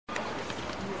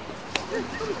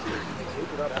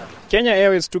Kenya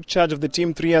Airways took charge of the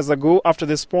team 3 years ago after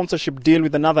the sponsorship deal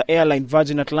with another airline,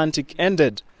 Virgin Atlantic,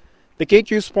 ended. The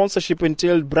KQ sponsorship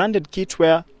entailed branded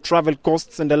kitwear, travel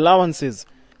costs and allowances.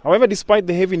 However, despite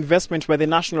the heavy investment by the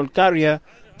national carrier,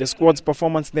 the squad's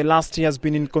performance in the last year has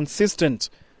been inconsistent.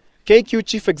 KQ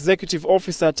Chief Executive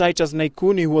Officer Titus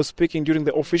Naikuni, who was speaking during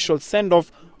the official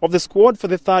send-off of the squad for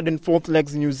the third and fourth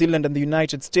legs in New Zealand and the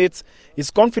United States, is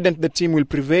confident the team will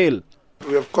prevail.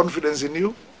 We have confidence in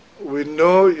you. We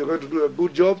know you're going to do a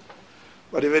good job.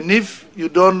 But even if you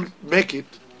don't make it,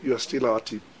 you are still our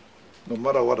team. No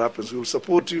matter what happens, we will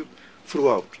support you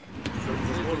throughout.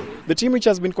 The team, which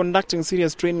has been conducting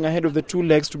serious training ahead of the 2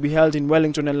 legs to be held in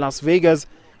Wellington and Las Vegas,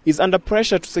 is under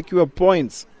pressure to secure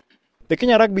points. The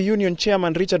Kenya Rugby Union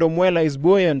chairman Richard Omwela is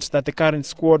buoyant that the current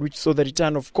squad, which saw the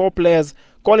return of core players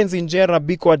Collins Injera,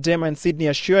 Biko Adema and Sydney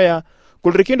Ashoya,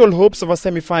 could rekindle hopes of a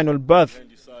semi-final berth.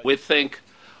 We think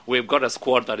we've got a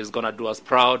squad that is going to do us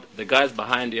proud. The guys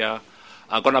behind here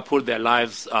are going to put their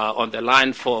lives on the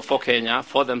line for Kenya,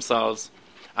 for themselves.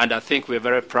 And I think we're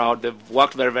very proud. They've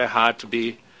worked very, very hard to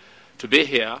be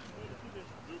here.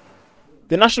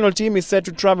 The national team is set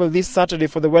to travel this Saturday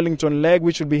for the Wellington leg,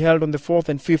 which will be held on the 4th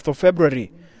and 5th of February.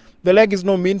 The leg is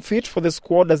no mean feat for the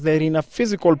squad as they're in a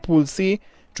physical Pool C,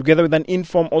 together with an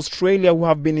informed Australia who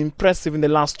have been impressive in the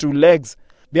last 2 legs.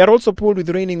 They are also pooled with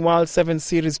reigning World 7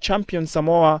 Series champion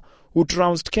Samoa, who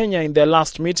trounced Kenya in their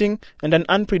last meeting, and an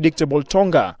unpredictable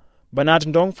Tonga. Bernard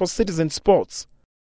Ndong for Citizen Sports.